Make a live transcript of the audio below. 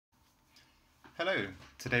Hello,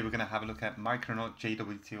 today we're going to have a look at Micronaut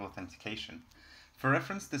JWT Authentication. For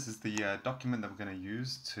reference, this is the document that we're going to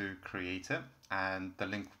use to create it, and the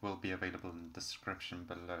link will be available in the description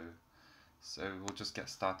below. So we'll just get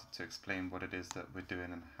started to explain what it is that we're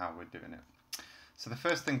doing and how we're doing it. So the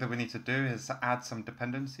first thing that we need to do is add some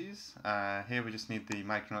dependencies. Here we just need the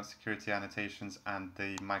Micronaut security annotations and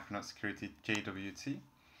the Micronaut security JWT.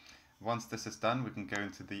 Once this is done, we can go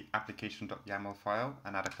into the application.yaml file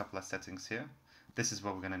and add a couple of settings here. This is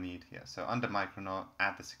what we're going to need here. So under Micronaut,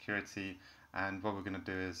 add the security, and what we're going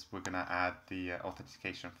to do is we're going to add the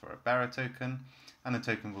authentication for a bearer token, and the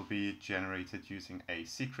token will be generated using a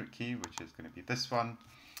secret key, which is going to be this one.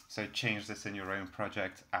 So change this in your own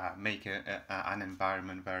project, make it an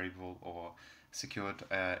environment variable or secured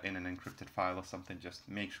in an encrypted file or something. Just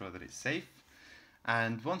make sure that it's safe.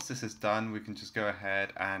 And once this is done, we can just go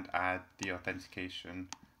ahead and add the authentication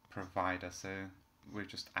provider. So we've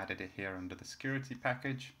just added it here under the security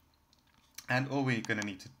package. And all we're going to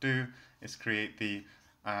need to do is create the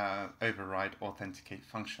override authenticate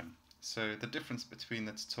function. So the difference between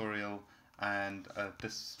the tutorial and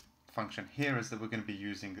this function here is that we're going to be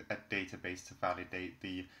using a database to validate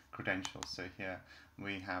the credentials. So here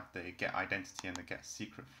we have the get identity and the get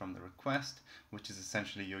secret from the request, which is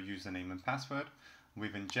essentially your username and password.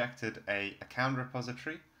 We've injected a account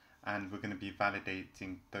repository, and we're going to be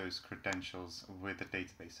validating those credentials with the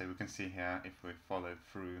database. So we can see here, if we follow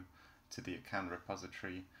through to the account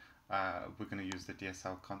repository, we're going to use the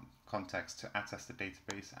DSL context to access the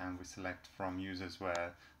database, and we select from users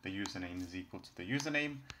where the username is equal to the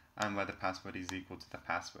username and where the password is equal to the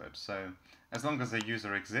password. So as long as a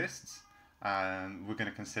user exists, we're going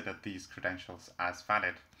to consider these credentials as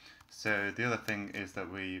valid. So the other thing is that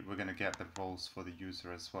we're going to get the roles for the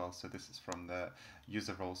user as well. So this is from the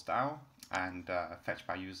user roles DAO and fetch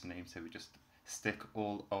by username. So we just stick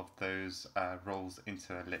all of those roles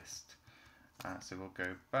into a list. So we'll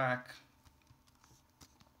go back.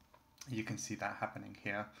 You can see that happening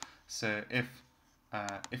here. So if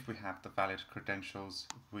we have the valid credentials,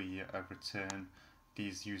 we return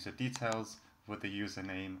these user details with the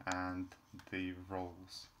username and the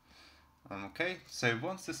roles. Okay, so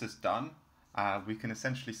once this is done, we can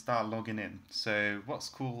essentially start logging in. So what's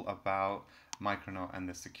cool about Micronaut and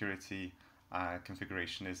the security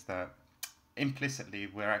configuration is that implicitly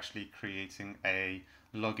we're actually creating a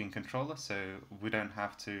login controller, so we don't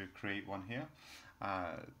have to create one here.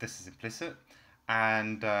 This is implicit,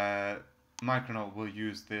 and Micronaut will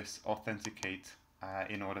use this authenticate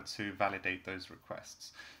in order to validate those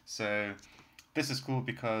requests. So this is cool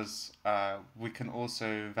because we can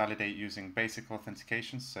also validate using basic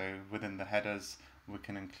authentication. So within the headers, we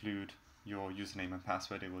can include your username and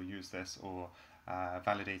password. It will use this, or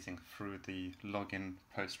validating through the login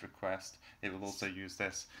post request, it will also use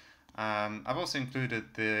this. I've also included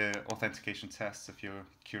the authentication tests if you're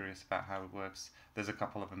curious about how it works. There's a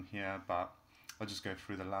couple of them here, but I'll just go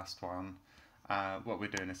through the last one. What we're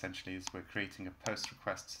doing essentially is we're creating a post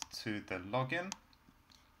request to the login.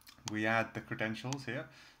 We add the credentials here,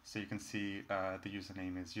 so you can see the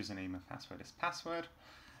username is username and password is password,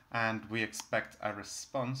 and we expect a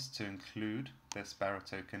response to include this bearer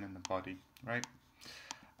token in the body, right?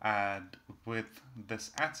 And with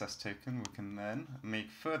this access token, we can then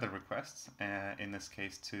make further requests, in this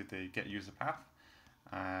case to the get user path,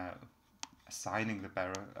 assigning the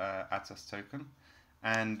bearer access token,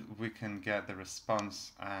 and we can get the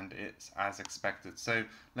response, and it's as expected. So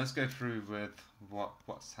let's go through with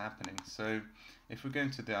what's happening. So if we go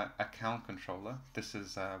into the account controller, this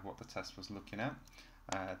is what the test was looking at,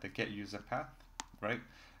 the get user path, right?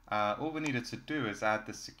 All we needed to do is add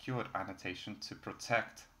the secured annotation to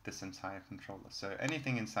protect this entire controller. So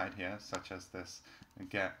anything inside here, such as this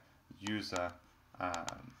get user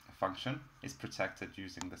function, is protected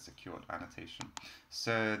using the secured annotation.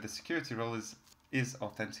 So the security role is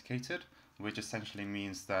authenticated, which essentially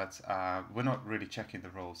means that we're not really checking the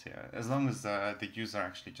roles here. As long as the user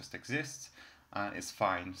actually just exists, it's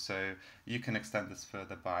fine. So you can extend this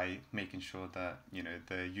further by making sure that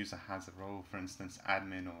the user has a role, for instance,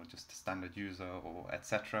 admin or just a standard user or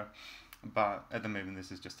etc. But at the moment,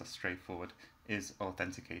 this is just a straightforward is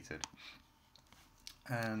authenticated,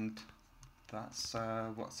 and that's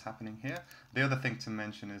what's happening here. The other thing to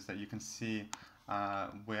mention is that you can see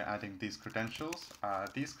we're adding these credentials.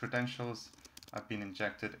 These credentials have been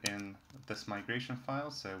injected in this migration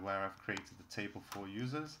file, so where I've created the table for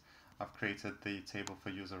users, I've created the table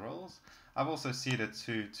for user roles. I've also seeded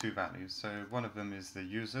two values. So one of them is the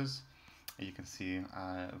users. You can see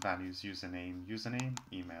values username,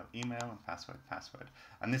 email, and password.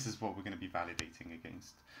 And this is what we're going to be validating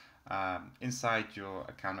against. Inside your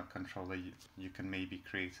account or controller, you can maybe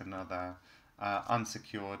create another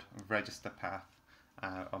unsecured register path,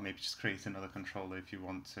 or maybe just create another controller if you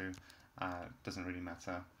want to. Doesn't really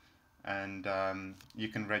matter. And you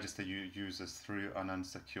can register users through an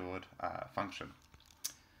unsecured function.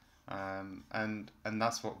 And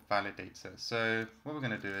that's what validates it. So what we're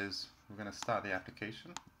going to do is we're going to start the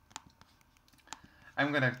application.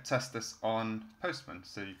 I'm going to test this on Postman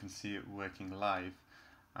so you can see it working live.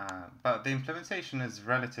 But the implementation is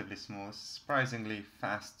relatively small. It's surprisingly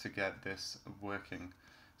fast to get this working.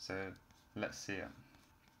 So let's see it.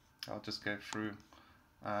 I'll just go through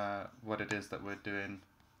what it is that we're doing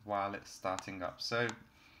while it's starting up. So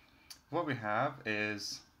what we have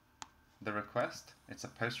is the request. It's a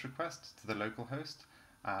post request to the local host.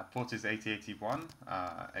 Port is 8081.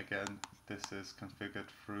 Again, this is configured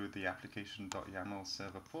through the application.yaml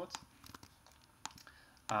server port.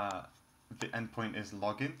 The endpoint is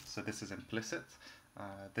login, so this is implicit.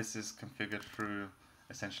 This is configured through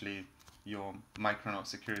essentially your Micronaut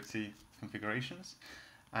security configurations.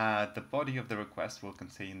 The body of the request will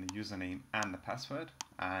contain the username and the password.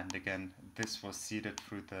 And again, this was seeded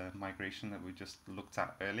through the migration that we just looked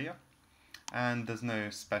at earlier. And there's no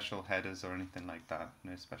special headers or anything like that,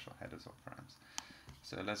 no special headers or params.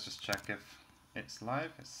 So let's just check if it's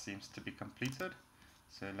live. It seems to be completed.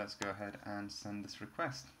 So let's go ahead and send this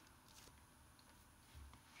request.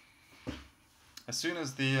 As soon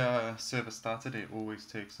as the server started, it always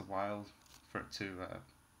takes a while for it to,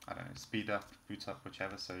 I don't know, speed up, boot up,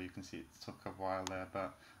 whichever. So you can see it took a while there,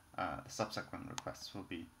 but the subsequent requests will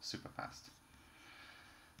be super fast.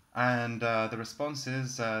 And the response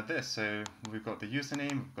is this. So we've got the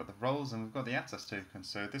username, we've got the roles, and we've got the access token.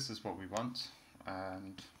 So this is what we want.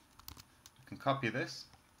 And we can copy this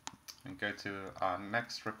and go to our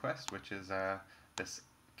next request, which is this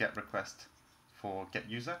get request for get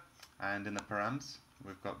user. And in the params,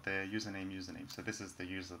 we've got the username. So this is the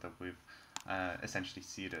user that we've essentially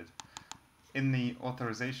seeded. In the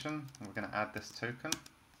authorization, we're going to add this token.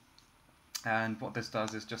 And what this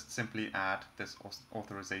does is just simply add this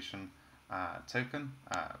authorization token.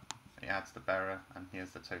 It adds the bearer, and here's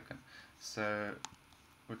the token. So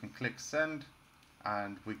we can click send,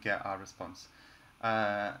 and we get our response.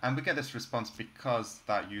 And we get this response because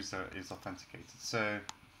that user is authenticated. So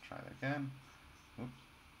try it again. Oops.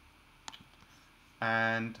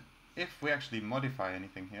 And if we actually modify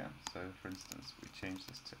anything here, so for instance, we change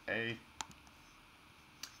this to A,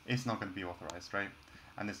 it's not going to be authorized, right?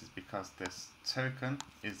 And this is because this token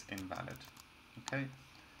is invalid. Okay,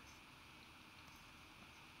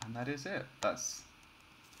 and that is it. That's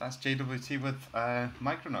JWT with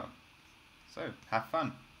Micronaut. So have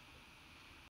fun.